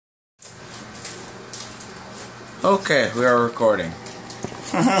Okay, we are recording.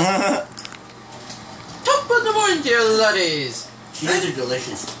 Top of the morning, dear laddies! Cheetos are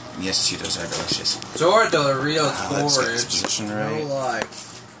delicious. Yes, Cheetos are delicious. So are the real Let's get this torrents. position right. No lie.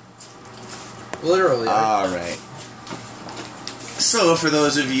 Literally. Alright. So, for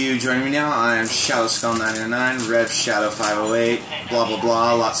those of you joining me now, I'm ShadowSkull999, Rev Shadow 508, blah blah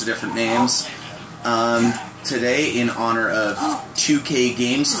blah, lots of different names. Today, in honor of 2K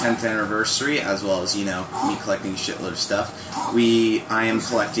Games' 10th anniversary, as well as, you know, me collecting a shitload of stuff, I am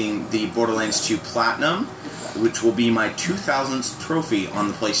collecting the Borderlands 2 Platinum, which will be my 2000th trophy on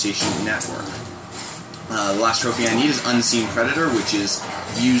the PlayStation Network. The last trophy I need is Unseen Predator, which is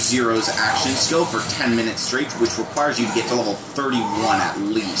use Zero's action skill for 10 minutes straight, which requires you to get to level 31 at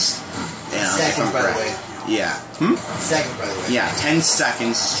least. Seconds, by the way. Yeah. Seconds, by the way. Yeah, 10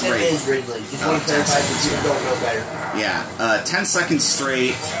 seconds straight. 10 minutes, Ridley. Just want to clarify for people who don't know better. Yeah, 10 seconds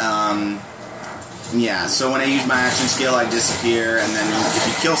straight. Yeah, so when I use my action skill, I disappear, and then if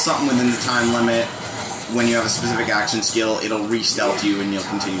you kill something within the time limit, when you have a specific action skill, it'll re-stealth you and you'll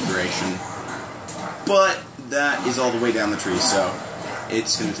continue duration. But that is all the way down the tree, so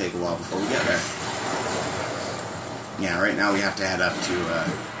it's going to take a while before we get there. Yeah, right now we have to head up to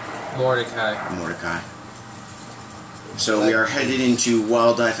Mordecai. So we are headed into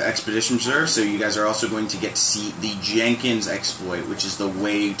Wildlife Expedition Reserve, so you guys are also going to get to see the Jenkins exploit, which is the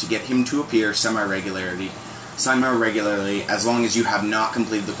way to get him to appear semi-regularly, as long as you have not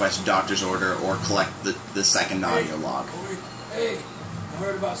completed the quest Doctor's Order or collect the second audio log. Hey, I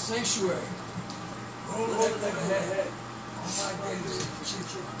heard about Sanctuary.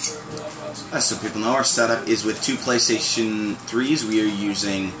 As so people know, our setup is with two PlayStation 3s. We are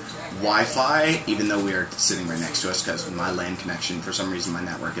using Wi-Fi, even though we are sitting right next to us, because my LAN connection, for some reason, my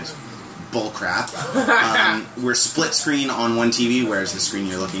network is bullcrap. We're split screen on one TV, whereas the screen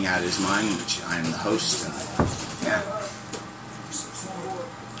you're looking at is mine, which I am the host. And, yeah.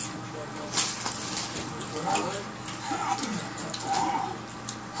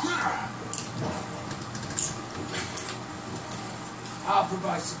 I'll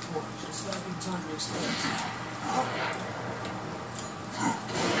provide support. Just let me time to explain.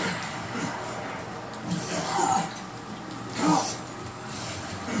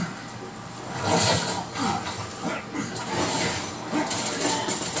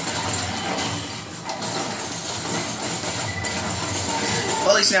 Well,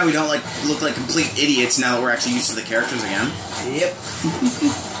 at least now we don't look like complete idiots now that we're actually used to the characters again. Yep.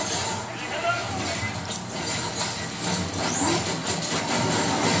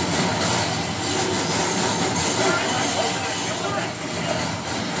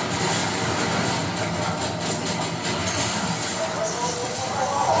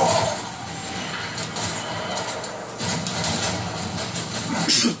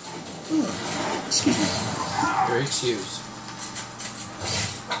 Excuse me. Your excuse.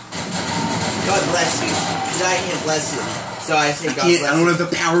 God bless you. Because I can't bless you. So I say God bless you. I don't have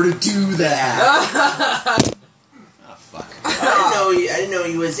the power to do that. Oh, fuck. I didn't know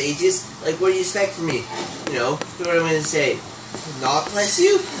he was atheist. Like, what do you expect from me? You know, what am I going to say? Not bless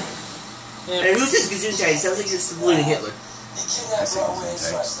you? Yeah. And who says Gesundheit? It sounds like you're saluting Hitler. I say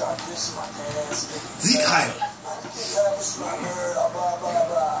Gesundheit. Sieg Heil!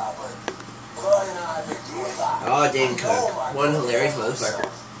 Oh, Dane Cook. One hilarious motherfucker.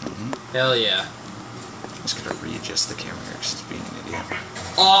 Hell yeah. I'm just gonna readjust the camera here because it's being an idiot.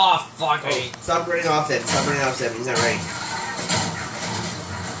 Oh, fuck me. Stop running off that. Stop running off that. He's not right.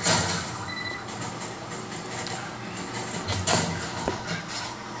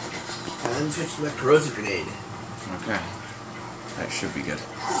 Let me switch to my corrosive grenade. Okay. That should be good.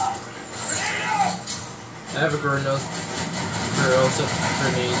 I have a corrosive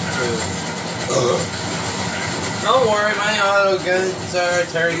grenade too. Don't worry, my auto guns are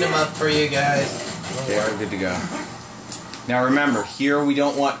turning them up for you guys. Okay, we're good to go. Now remember, here we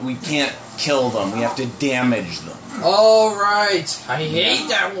can't kill them. We have to damage them. All right, I hate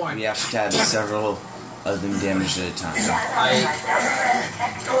that one. We have to have several of them damaged at a time.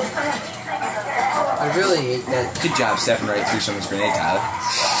 I really hate that. Good job stepping right through someone's grenade, Tyler.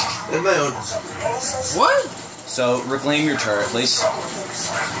 That's my own. What? So reclaim your turret, please.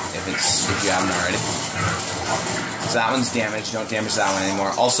 If you haven't already. So that one's damaged. Don't damage that one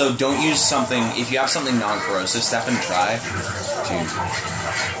anymore. Also, don't use something. If you have something non-corrosive, Stefan, try. Two.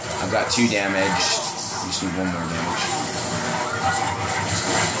 I've got 2 damage. You just need 1 more damage.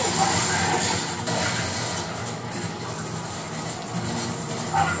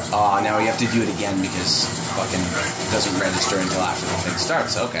 Now we have to do it again because it fucking doesn't register until after the thing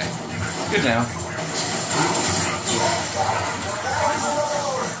starts. Okay. Good now.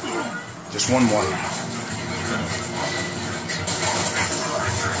 Just one more.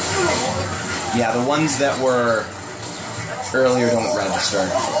 Yeah, the ones that were earlier don't register.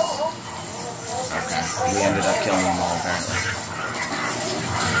 Okay. We ended up killing them all, apparently.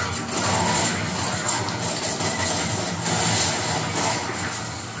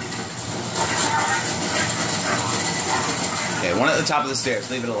 Okay, one at the top of the stairs.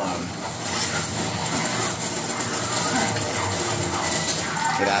 Leave it alone.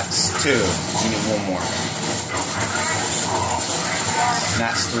 Okay, that's 2. We need one more. And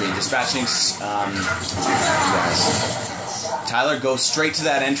that's 3. Dispatching, guys. Tyler, go straight to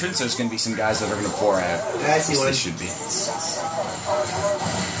that entrance. There's going to be some guys that are going to pour out. I see one. They should be.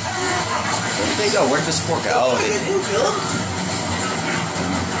 Where did they go? Where did the support go? Oh, they didn't kill him?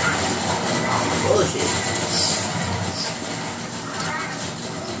 Bullshit.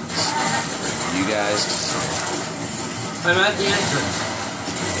 You guys. I'm at the entrance.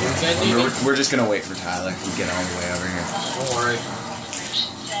 We're just going to wait for Tyler. He'll get all the way over here. Don't worry.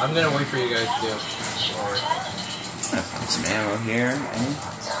 I'm going to wait for you guys too. Don't worry. I found some ammo here.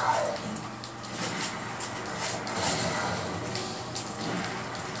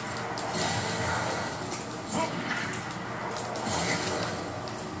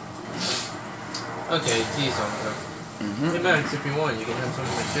 Okay, geez, Hey Max, if you want, you can have some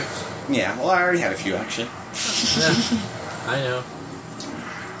of my chips. Yeah, well, I already had a few, actually. Yeah, I know.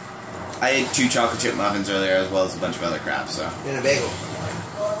 I ate 2 chocolate chip muffins earlier, as well as a bunch of other crap, so. And a bagel.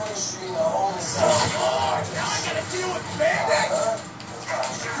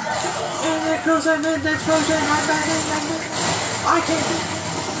 And that goes on that explosion, I can't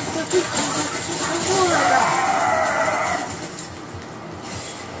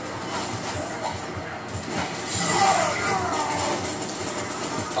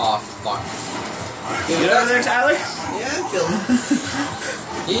Oh, fuck. Get over there, Tyler? Yeah, I'm killing.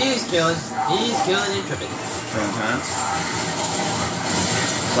 He's killing and tripping. Sometimes.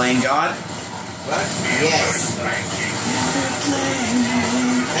 Playing God? What? Yes.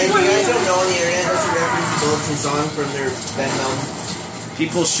 And if you guys don't know on the internet, that's a reference to Bulletin song from their band album.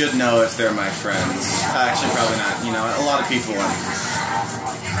 People should know if they're my friends. Actually, probably not. You know, a lot of people are.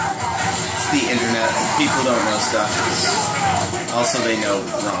 It's the internet. People don't know stuff. Also, they know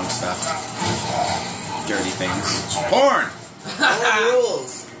wrong stuff. Dirty things. Porn! All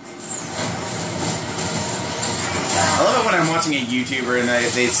rules. I love it when I'm watching a YouTuber and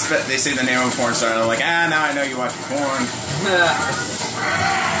they say the name of a porn star and I'm like, now I know you watch porn.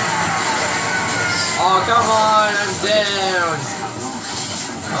 Oh, come on, I'm down.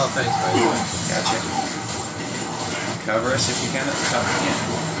 Oh, thanks, buddy. Gotcha. Cover us if you can at the top again.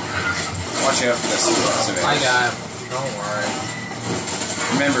 Watch out for this specific. I got him. Don't worry.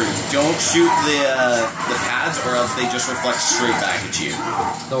 Remember, don't shoot the pads or else they just reflect straight back at you.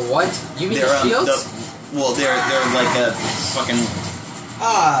 The what? You mean the shields? Well, they're like a fucking...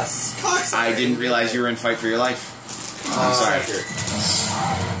 cocksucker. I didn't realize you were in Fight for Your Life. I'm sorry.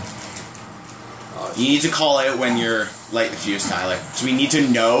 You need to call out when you're light the fuse, Tyler. So we need to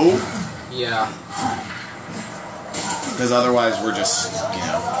know. Yeah. Because otherwise we're just, you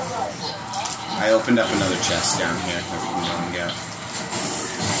know... I opened up another chest down here that we can go and get.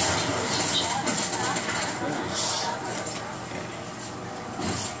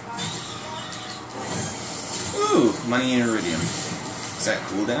 Ooh, money and iridium. Is that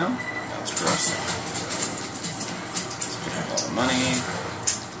cooldown? That's gross. Let's pick up all the money.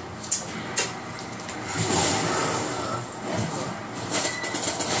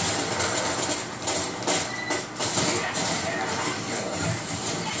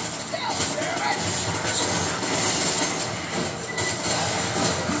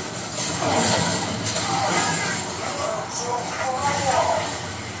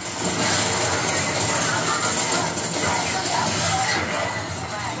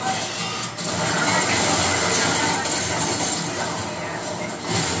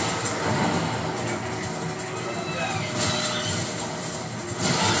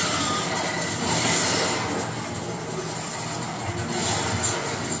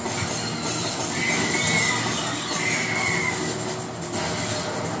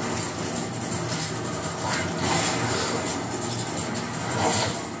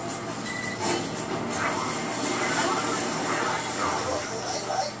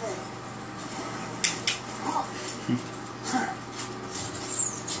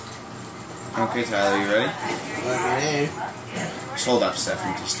 Okay, Tyler, you ready? Okay. Just hold up, Steph,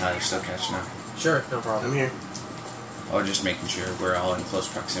 because Tyler's still catching up. Sure, no problem. I'm here. Oh, just making sure we're all in close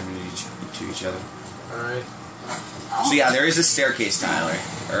proximity to each other. Alright. So yeah, there is a staircase, Tyler.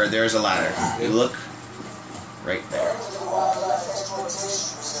 Or there's a ladder. You look right there.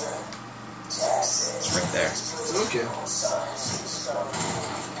 It's right there. Okay.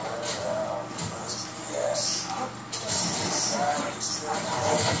 Get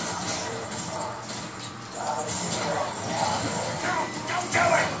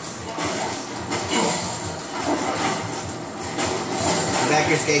back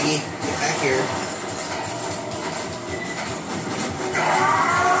here, Skaggy. Get back here.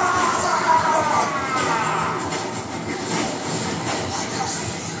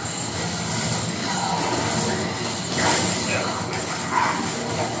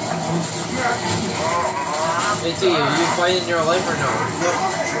 Hey T, are you fighting your life or no? Nope.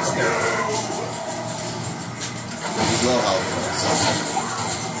 Okay. He's low health.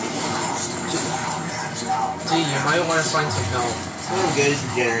 T, you might want to find some help. I'm good. It's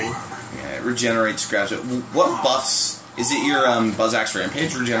regenerating. Yeah, it regenerates, scratch it. What buffs? Is it your Buzz Axe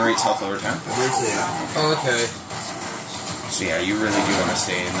Rampage regenerates health over time? I believe so, yeah. Oh, okay. So yeah, you really do want to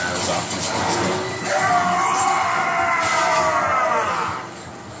stay in that as often as possible.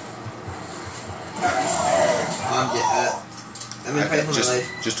 I'm in fight for my life.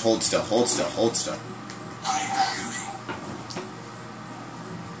 Just hold still, hold still, hold still.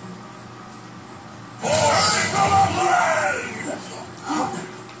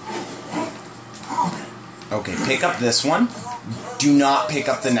 Okay, pick up this one. Do not pick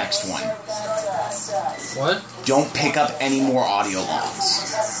up the next one. What? Don't pick up any more audio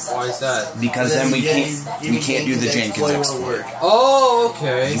logs. Why is that? Because then we can't do the Jenkins exploit. Oh,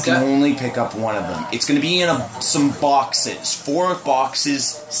 okay. You can only pick up one of them. It's going to be in some boxes. 4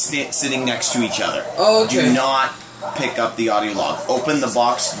 boxes sitting next to each other. Oh, okay. Do not pick up the audio log. Open the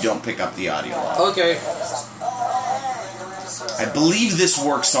box, don't pick up the audio log. Okay. I believe this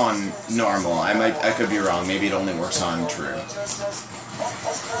works on normal. I could be wrong. Maybe it only works on true.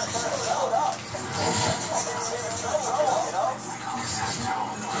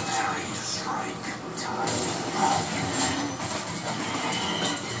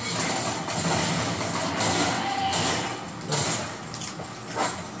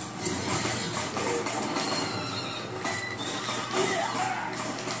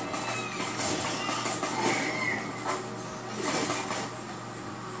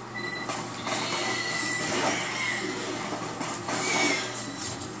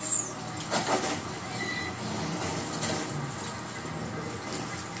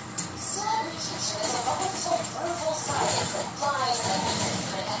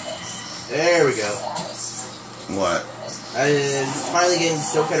 There we go. What? I'm finally getting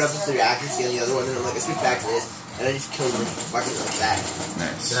so fed up with the accuracy on the other one, and I'm like, I switch back to this, and I just killed him fucking like that.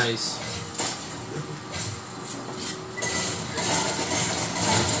 Nice. Nice.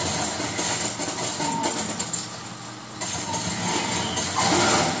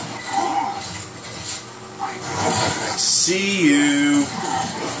 I see you.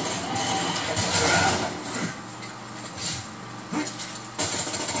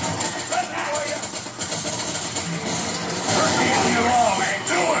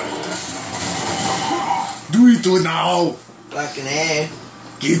 Do it now! Fucking A.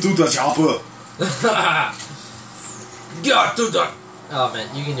 Get to the chopper! Got to the. Oh man,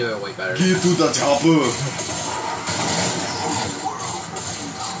 you can do it way better. Get to the chopper!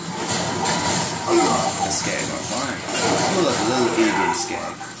 Skag on fire. Oh, look, a little itty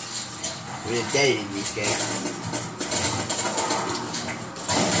skag. We're dead in this game.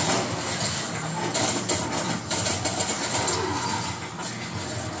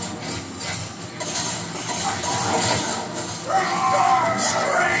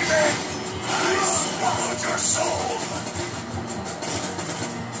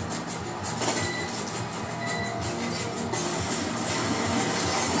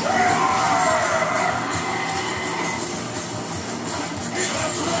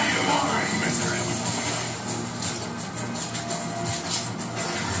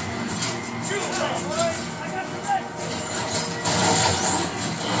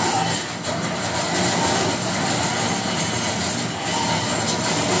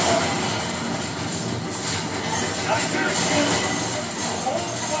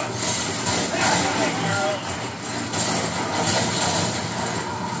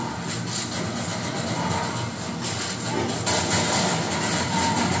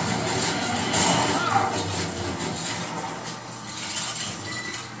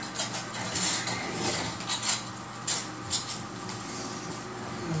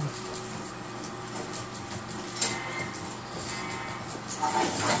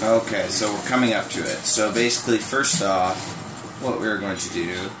 Okay, so we're coming up to it. So basically, first off, what we're going to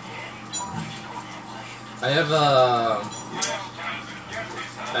do... I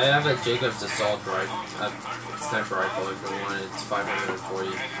have a Jacob's assault rifle, a sniper rifle if you want. It's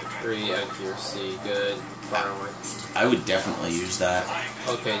 543 accuracy, good, far away. I would definitely use that.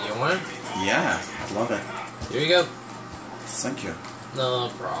 Okay, do you want it? Yeah, I love it. Here you go. Thank you. No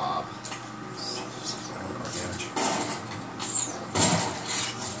prob.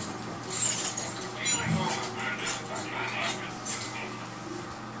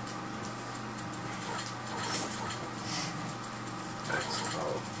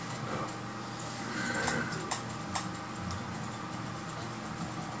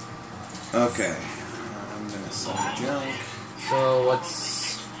 Okay. I'm gonna sell junk. So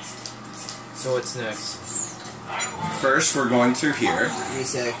what's next? First, we're going through here. Give me a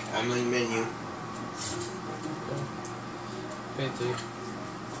sec. I'm on the menu. Okay, dude. Give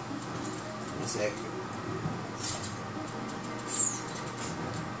me a sec.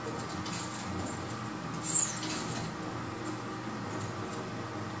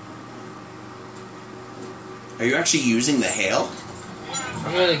 Are you actually using the hail?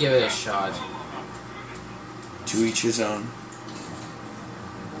 I'm gonna give it a shot. To each his own.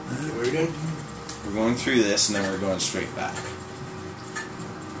 Okay, what are we doing? We're going through this, and then we're going straight back.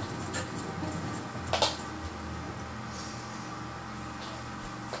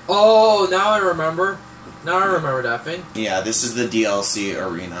 Oh, now I remember. Now I remember that thing. Yeah, this is the DLC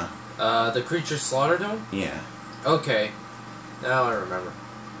arena. The Creature Slaughter Dome? Yeah. Okay. Now I remember.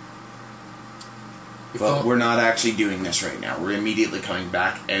 But we're not actually doing this right now. We're immediately coming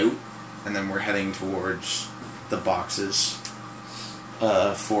back out, and then we're heading towards the boxes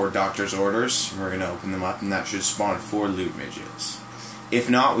for Doctor's Orders. We're going to open them up, and that should spawn 4 loot midgets. If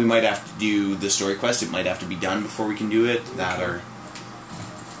not, we might have to do the story quest. It might have to be done before we can do it. That or...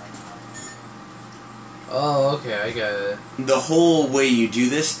 Oh, okay, I get it. The whole way you do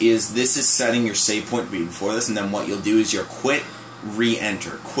this is setting your save point to be before this, and then what you'll do is you'll quit,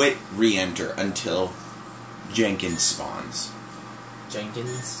 re-enter until Jenkins spawns.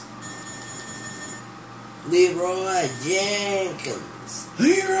 Jenkins? Leroy Jenkins.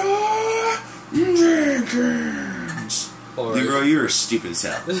 Leroy Jenkins. Alright. Leroy, you're stupid as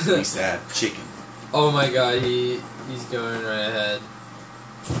hell. He used to have chicken. Oh my god, he's going right ahead.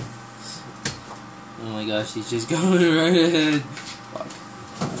 Oh my gosh, he's just going right ahead. Fuck.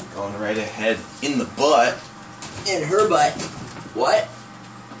 Going right ahead in the butt. In her butt. What?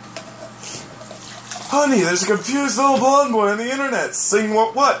 Honey, there's a confused little blonde boy on the internet saying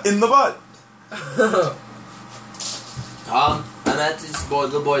what in the butt. Tom, I'm at this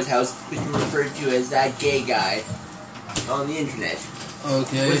little boy's house, which is referred to as that gay guy on the internet.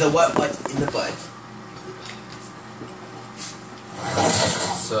 Okay. With a what in the butt.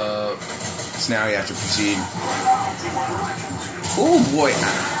 So now you have to proceed. Oh boy.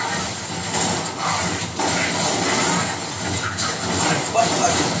 What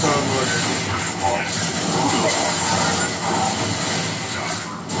fucking phone order?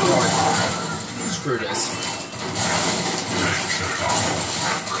 screw this.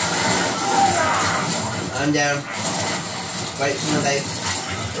 I'm down. Fight for my life.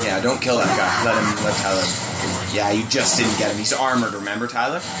 Yeah, don't kill that guy. Let Tyler. Yeah, you just didn't get him. He's armored, remember,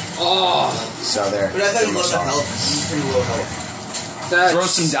 Tyler? Oh! So there. But I thought he was low health. He's pretty low health. Throw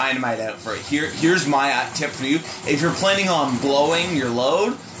some dynamite out for it. Here's my tip for you. If you're planning on blowing your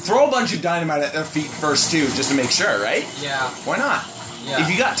load, throw a bunch of dynamite at their feet first, too, just to make sure, right? Yeah. Why not? Yeah.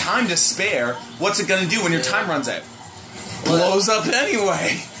 If you got time to spare, what's it going to do when your time runs out? Blows up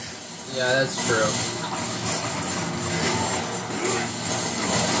anyway. Yeah, that's true.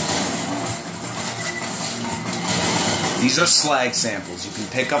 These are slag samples. You can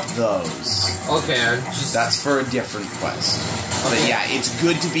pick up those. Okay, I'm just... That's for a different quest. Okay. But yeah, it's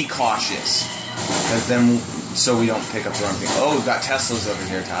good to be cautious. Because then, so we don't pick up the wrong thing. Oh, we've got Teslas over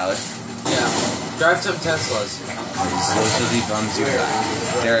here, Tyler. Yeah. Drive some Teslas. Those are the ones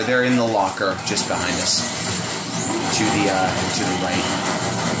they're in the locker just behind us. To the right.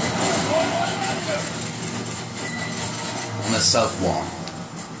 On the south wall.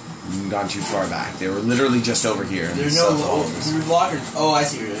 You've gone too far back. They were literally just over here. There's no lockers. Oh, I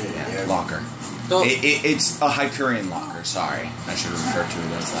see what you're doing. Yeah, locker. Don't. It's a Hyperion locker, sorry. I should have referred to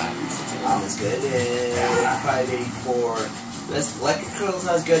it as that. That's good. 584. This electrical's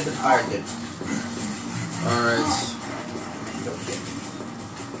not as good, but fire good. Alright.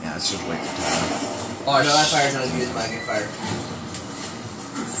 Yeah, let's just wait for time. Oh, no, that fire's not as good as my good fire.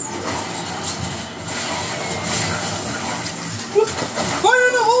 Fire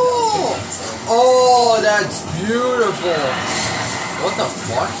in the hole! Oh, that's beautiful. What the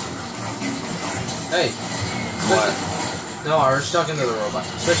fuck? Hey. What? No, we're stuck into the robot.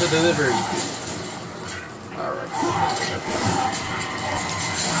 Special delivery. Alright.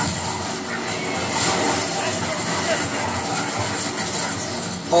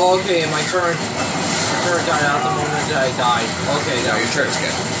 Oh, okay, my turn. My turn died out the moment I died. Okay, No, now your turn's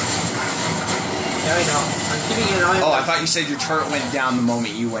good. Yeah, I know. I'm keeping an eye on Oh, I thought you said your turret went down the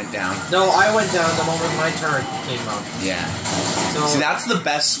moment you went down. No, I went down the moment my turret came up. Yeah. So, See, that's the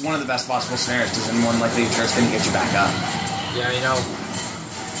best, one of the best possible scenarios, because then one likely your turret's gonna get you back up. yeah, I know.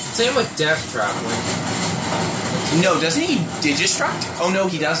 Same with Death Trap. No, doesn't he Digistruct? Oh, no,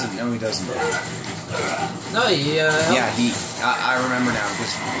 he doesn't. No, he doesn't. No, he, Yeah, I remember now,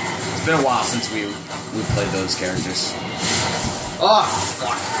 because it's been a while since we played those characters. Oh,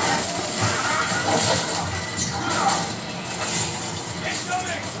 fuck.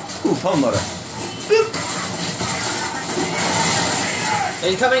 Ooh, pwn loader. Boop.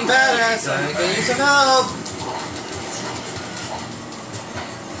 Incoming badass, I can use some help.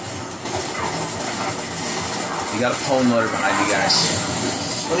 You got a pwn loader behind you guys.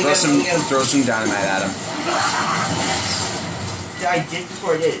 Throw some dynamite at him. I did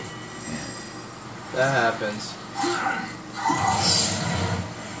before I did it. That happens.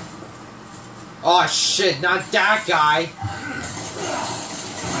 Oh shit, not that guy!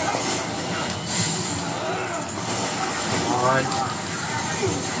 Come on.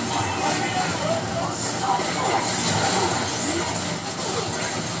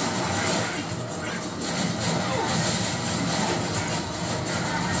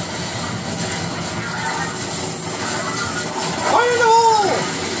 Fire in the hole!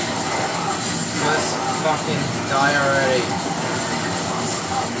 Let's fucking die already.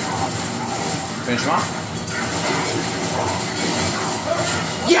 Finish him off.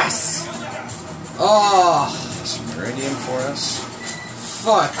 Yes! Oh, Some iridium for us.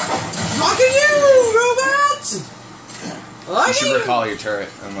 fuck. Fucking you, robot! You should recall your turret,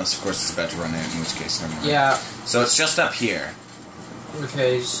 unless of course it's about to run out, in which case never mind. Yeah. So it's just up here.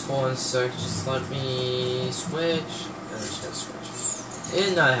 Okay, just hold on a sec. Just let me switch. I'm just gonna switch. It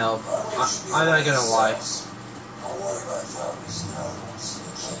did not help. I'm not gonna lie.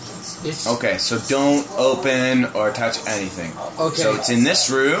 It's Okay, so don't open or touch anything. okay. So it's in this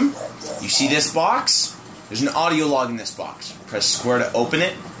room. You see this box? There's an audio log in this box. Press square to open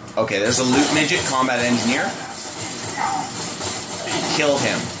it. Okay, there's a loot midget combat engineer. Kill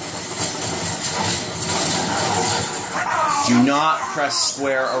him. Do not press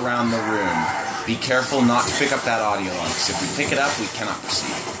square around the room. Be careful not to pick up that audio log, because if we pick it up, we cannot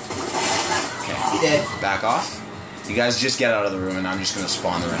proceed. Okay. He did. Back off. You guys just get out of the room, and I'm just going to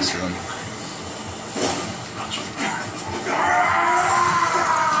spawn the rest of them.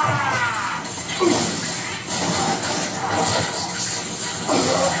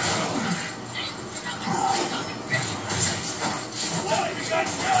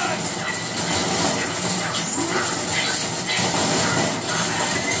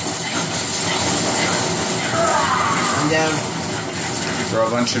 I'm down. Throw a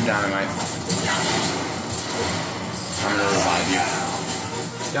bunch of dynamite. I'm going to revive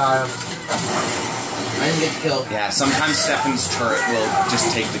you. Got him. I didn't get the kill. Yeah, sometimes Stefan's turret will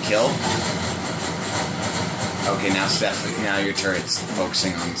just take the kill. Okay, now your turret's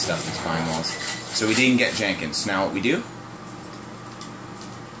focusing on stuff that's behind walls. So we didn't get Jenkins. Now what we do?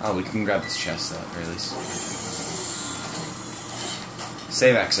 Oh, we can grab this chest though, at the very least.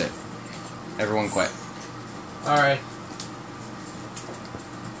 Save exit. Everyone quit. Alright.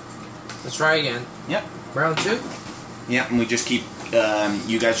 Let's try again. Yep. Round 2? Yeah, and we just keep,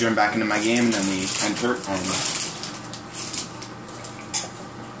 you guys join back into my game, and then we enter, and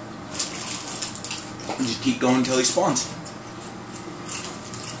we just keep going until he spawns.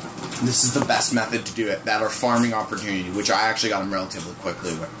 This is the best method to do it, that or farming opportunity, which I actually got him relatively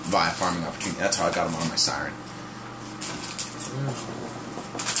quickly via farming opportunity. That's how I got him on my siren.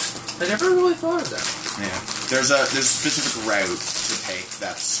 I never really thought of that. Yeah. There's a specific route to take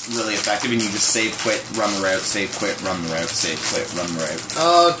that's really effective, and you just save, quit, run the route, save, quit, run the route, save, quit, run the route.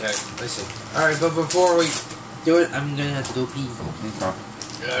 Oh, okay. I see. Alright, but before we do it, I'm gonna have to go pee. Okay.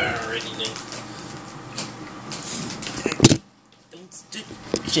 Alrighty then.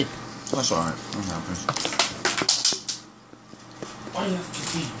 Shit. That's alright. That happens. I have to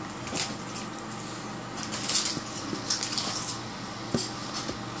pee.